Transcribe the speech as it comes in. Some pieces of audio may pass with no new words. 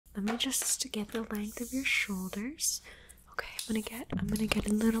let me just get the length of your shoulders. Okay, I'm gonna get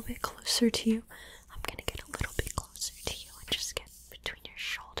a little bit closer to you. I'm gonna get a little bit closer to you and just get between your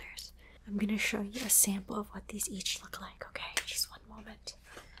shoulders. I'm gonna show you a sample of what these each look like. Okay, just one moment.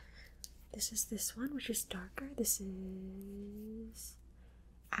 This is this one, which is darker. This is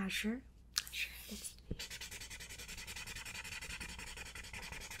Azure. That's me.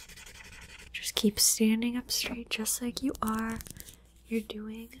 Just keep standing up straight, just like you are. You're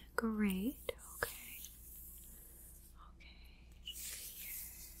doing great. Okay. Just here.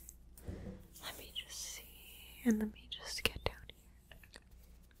 Let me just see, and let me just get down here.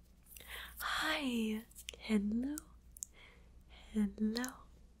 Hi. Hello. Hello.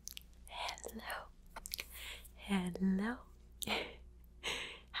 Hello. Hello.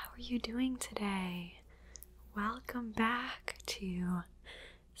 How are you doing today? Welcome back to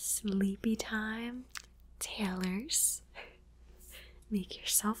Sleepy Time Tailors. Make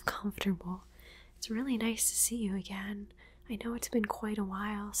yourself comfortable. It's really nice to see you again. I know it's been quite a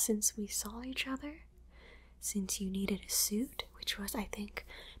while since we saw each other, since you needed a suit, which was, I think,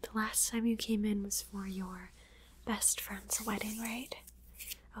 the last time you came in was for your best friend's wedding, right?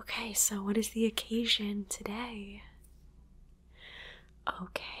 Okay, so what is the occasion today?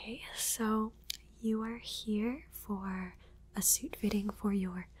 Okay, so you are here for a suit fitting for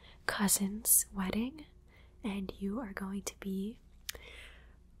your cousin's wedding, and you are going to be,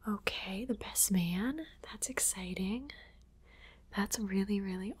 okay, the best man. That's exciting. That's really,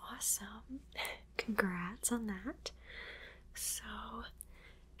 really awesome. Congrats on that. So,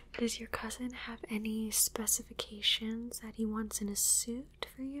 does your cousin have any specifications that he wants in a suit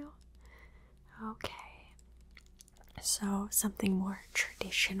for you? Okay. So, something more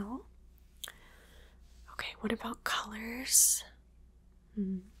traditional. Okay, what about colors?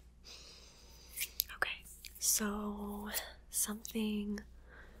 Okay, so something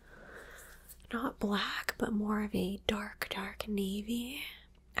not black, but more of a dark navy.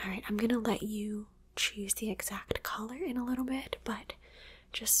 Alright, I'm gonna let you choose the exact color in a little bit, but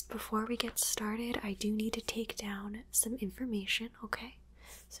just before we get started, I do need to take down some information, okay?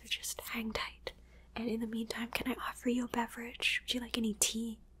 So just hang tight. And in the meantime, can I offer you a beverage? Would you like any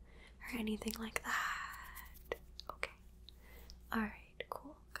tea or anything like that? Okay. Alright,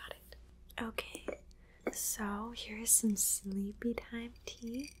 cool. Got it. Okay. So here's some sleepy time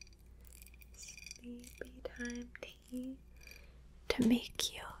tea. Sleepy time tea. To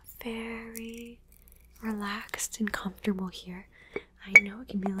make you very relaxed and comfortable here. I know it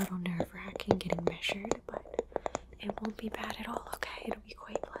can be a little nerve-wracking getting measured, but it won't be bad at all, okay? It'll be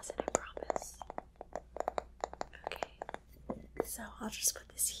quite pleasant, I promise. Okay, so I'll just put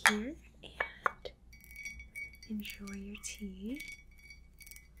this here and enjoy your tea.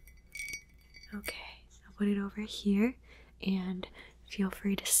 Okay, I'll put it over here and feel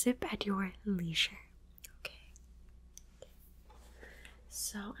free to sip at your leisure.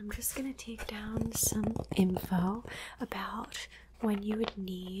 So I'm just gonna take down some info about when you would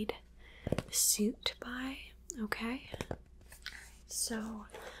need the suit by, okay? So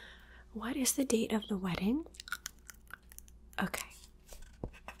what is the date of the wedding? Okay.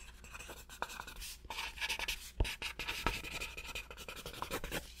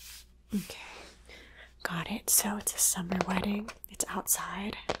 Okay, got it. So it's a summer wedding. It's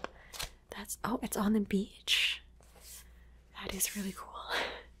outside. Oh, it's on the beach. That is really cool.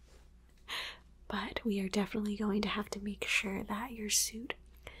 But we are definitely going to have to make sure that your suit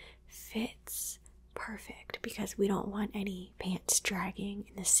fits perfect because we don't want any pants dragging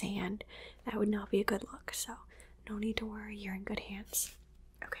in the sand. That would not be a good look, so no need to worry, you're in good hands.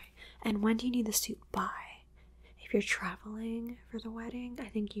 Okay, and when do you need the suit by? If you're traveling for the wedding, I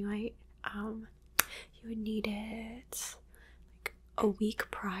think you might, you would need it like a week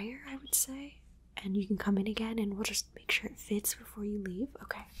prior, I would say. And you can come in again and we'll just make sure it fits before you leave.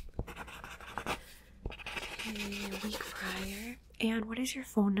 Okay. A week prior. And what is your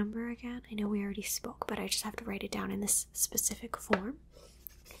phone number again? I know we already spoke, but I just have to write it down in this specific form.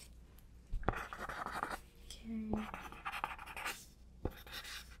 Okay.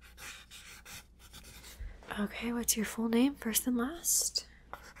 Okay, what's your full name, first and last?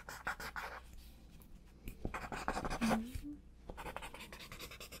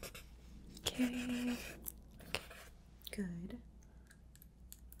 Okay. Good.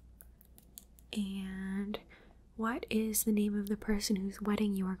 And what is the name of the person whose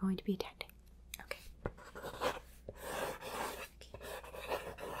wedding you are going to be attending? Okay.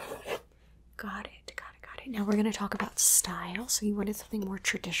 Got it. Now we're going to talk about style. So you wanted something more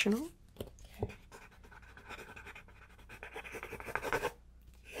traditional?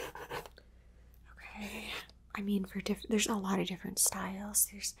 Okay. I mean, there's a lot of different styles.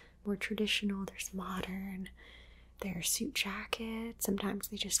 There's more traditional, there's modern, there's suit jackets. Sometimes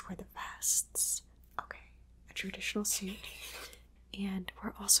they just wear the vests. Okay, a traditional suit. And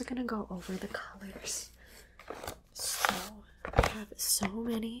we're also gonna go over the colors. So I have so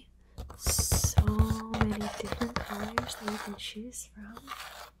many different colors that you can choose from.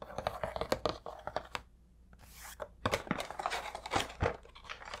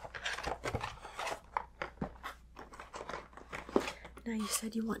 Now you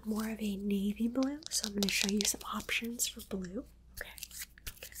said you want more of a navy blue, so I'm going to show you some options for blue. Okay.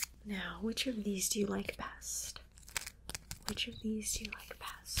 Now, which of these do you like best? Which of these do you like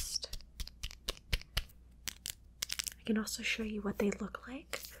best? I can also show you what they look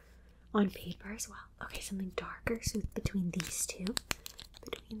like on paper as well. Okay, something darker, so between these two.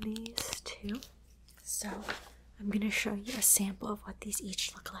 So, I'm going to show you a sample of what these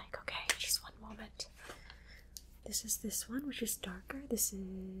each look like, okay? Just one moment. This is this one, which is darker. This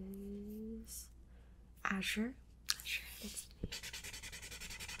is Azure. That's me.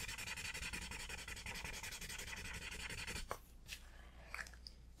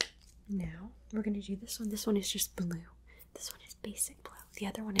 Now, we're going to do this one. This one is just blue. This one is basic blue. The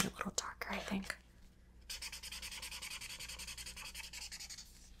other one is a little darker, I think.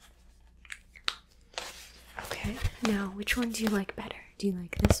 Okay, now, which one do you like better? Do you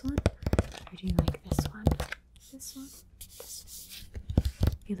like this one? Or do you like this one? This one?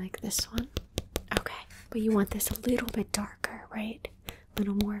 You like this one? Okay, but you want this a little bit darker, right? A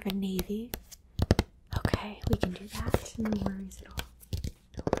little more of a navy. Okay, we can do that. No worries at all.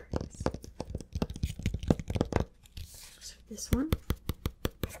 No worries. So this one,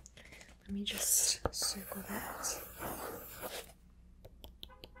 let me just circle that.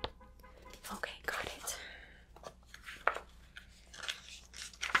 Okay, got it.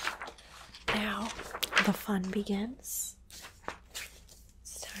 Now, the fun begins.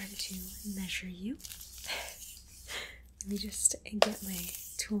 It's time to measure you. Let me just get my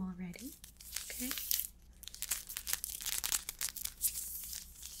tool ready, okay?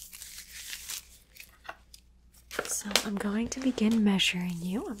 So I'm going to begin measuring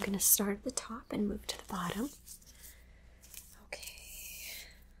you. I'm going to start at the top and move to the bottom. Okay.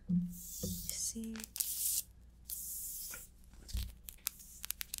 Let's see.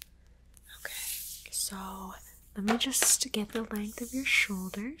 So let me just get the length of your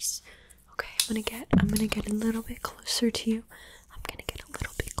shoulders. Okay, I'm gonna get a little bit closer to you. I'm gonna get a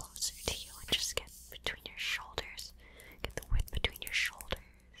little bit closer to you and just get between your shoulders. Get the width between your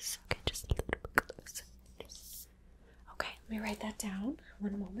shoulders. Okay, just a little bit closer. Okay, let me write that down.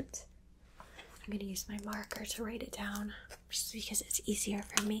 One moment. I'm gonna use my marker to write it down just because it's easier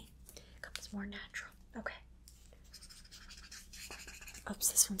for me. It comes more natural. Okay.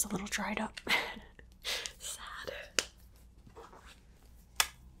 Oops, this one's a little dried up. Sad.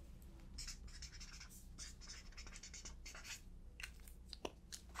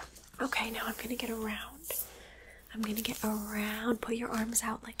 Okay, now I'm gonna get around. Put your arms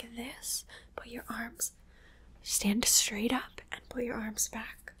out like this. Put your arms, stand straight up and put your arms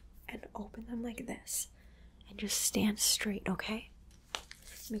back and open them like this. And just stand straight, okay?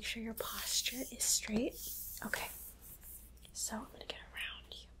 Make sure your posture is straight. Okay. So I'm gonna get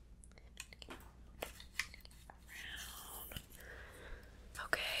around you.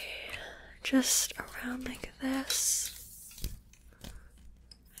 Okay, just around like this.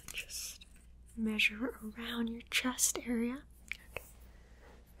 And just measure around your chest area.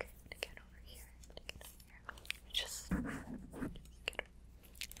 Okay, I'm gonna get over here. Just get over.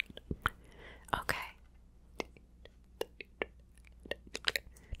 Okay.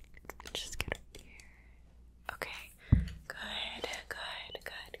 Just get over here. Okay. Good.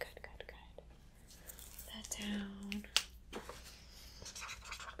 That down.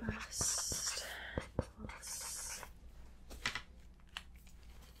 Bust. Pulse.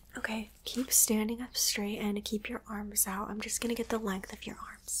 Okay, keep standing up straight and keep your arms out. I'm just gonna get the length of your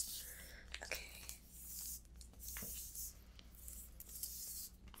arms. Okay.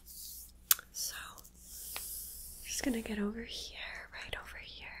 So, I'm just gonna get over here, right over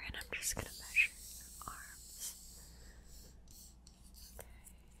here, and I'm just gonna measure your arms.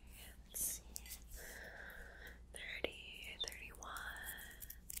 Okay, let's see. 30, 31,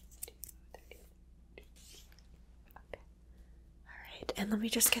 32, 33. Okay. Alright, and let me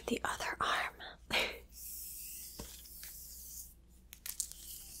just get the other arm.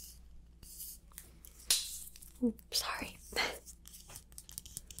 Oops, sorry.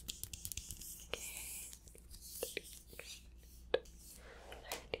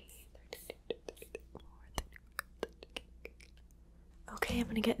 Okay, I'm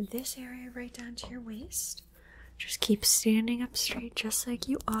gonna get this area right down to your waist. Just keep standing up straight just like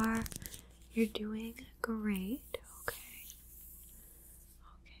you are. You're doing great. Okay.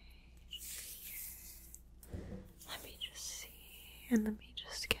 Let me just see. And let me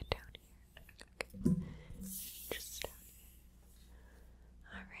just get down here. Okay. Just down here.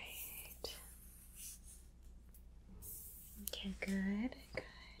 Alright. Okay, good.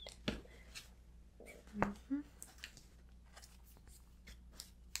 Good.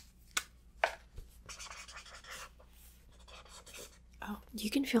 Oh, you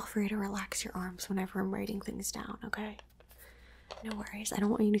can feel free to relax your arms whenever I'm writing things down, okay? No worries. I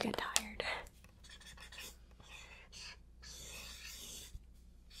don't want you to get tired.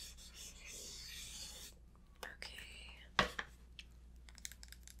 Okay.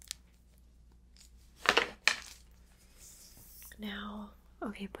 Now,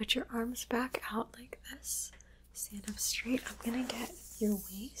 okay, put your arms back out like this. Stand up straight. I'm gonna get your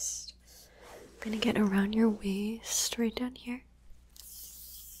waist. I'm gonna get around your waist right down here.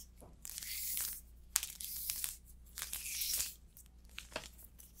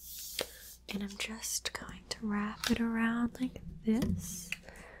 And I'm just going to wrap it around like this.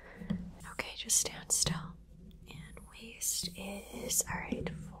 Okay, just stand still. And waist is, alright,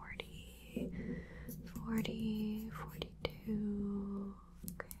 40, 42,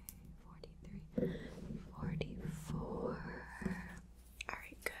 okay, 43, 44.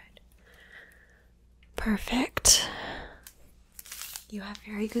 Alright, good. Perfect. You have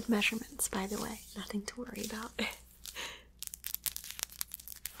very good measurements, by the way. Nothing to worry about.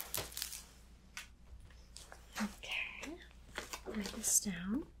 Okay, write this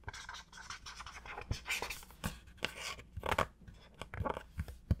down.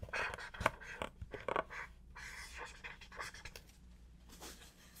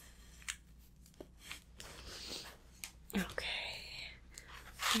 Okay,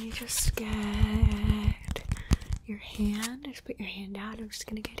 can you just get your hand? Just put your hand out. I'm just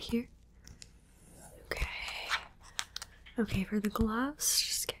gonna get here. Okay. Okay, for the gloves,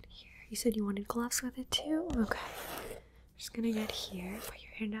 just get here. You said you wanted gloves with it too? Okay. Just gonna get here. Put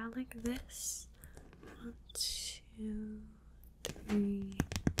your hand out like this. 1, 2, 3.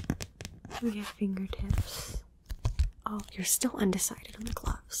 We have fingertips. Oh, you're still undecided on the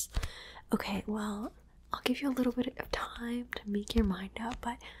gloves. Okay, well, I'll give you a little bit of time to make your mind up,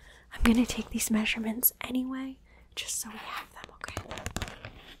 but I'm gonna take these measurements anyway, just so we have them, okay?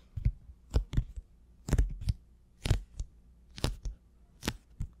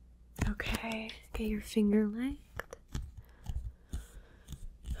 Okay, get your finger length.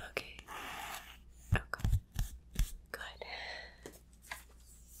 Okay. Okay. Good.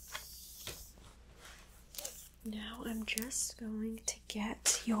 Now I'm just going to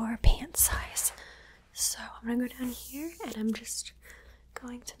get your pant size. So I'm gonna go down here and I'm just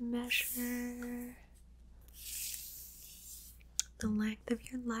going to measure the length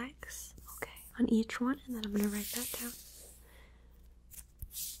of your legs, okay, on each one, and then I'm gonna write that down.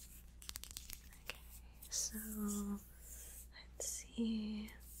 Okay, so let's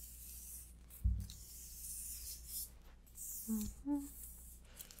see.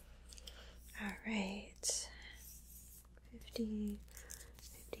 All right, 50,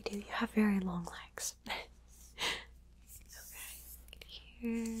 52. You have very long legs. Okay,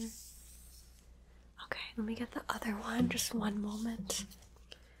 here. Okay, let me get the other one. Just one moment.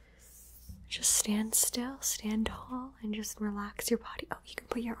 Just stand still, stand tall, and just relax your body. Oh, you can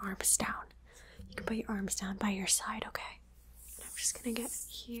put your arms down. You can put your arms down by your side, okay? And I'm just gonna get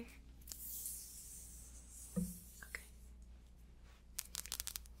here. Okay.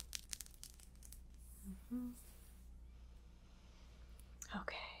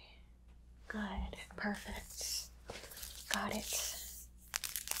 Okay. Good. Perfect. Got it.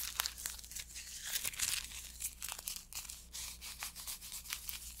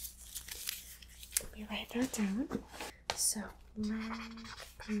 Let me write that down. So, leg.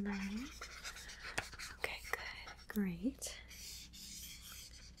 Okay, good. Great.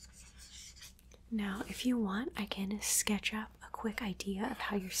 Now, if you want, I can sketch up a quick idea of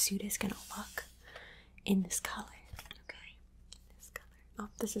how your suit is gonna look in this color. Okay, this color. Oh,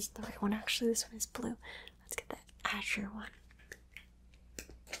 this is the right one. Actually, this one is blue. Let's get that azure one.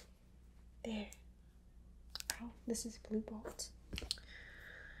 There. Oh, this is blue bolt.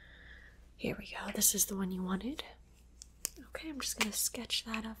 Here we go. This is the one you wanted. Okay, I'm just gonna sketch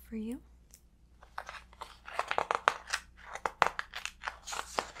that up for you.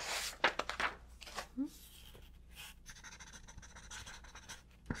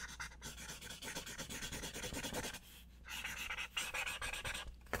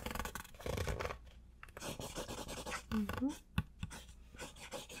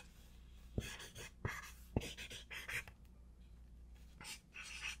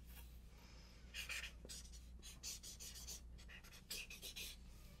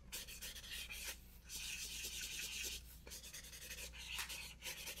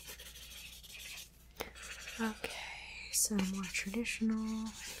 some more traditional,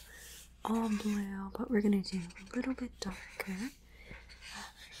 all blue, but we're gonna do a little bit darker.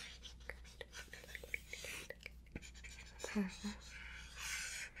 Perfect.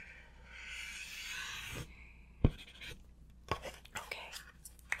 Okay.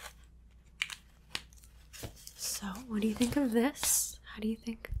 So, what do you think of this? How do you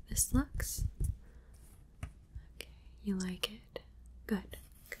think this looks? Okay, you like it? Good.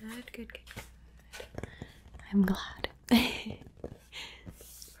 Good, good, good, good. I'm glad. Perfect.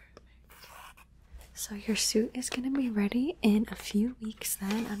 So your suit is going to be ready in a few weeks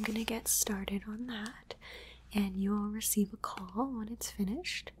then. I'm going to get started on that. And you will receive a call when it's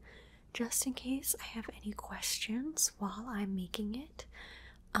finished. Just in case I have any questions while I'm making it.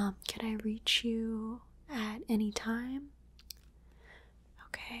 Can I reach you at any time?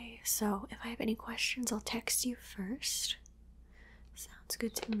 Okay, so if I have any questions, I'll text you first. Sounds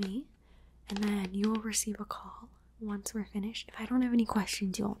good to me. And then you will receive a call once we're finished. If I don't have any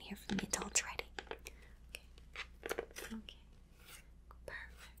questions, you won't hear from me until it's ready. Okay. Okay.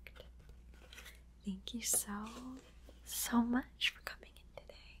 Perfect. Thank you so much for coming in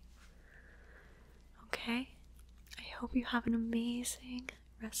today. Okay? I hope you have an amazing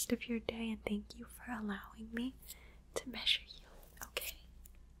rest of your day, and thank you for allowing me to measure you. Okay?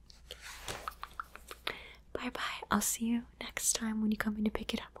 Bye bye. I'll see you next time when you come in to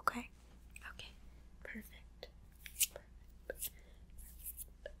pick it up, okay?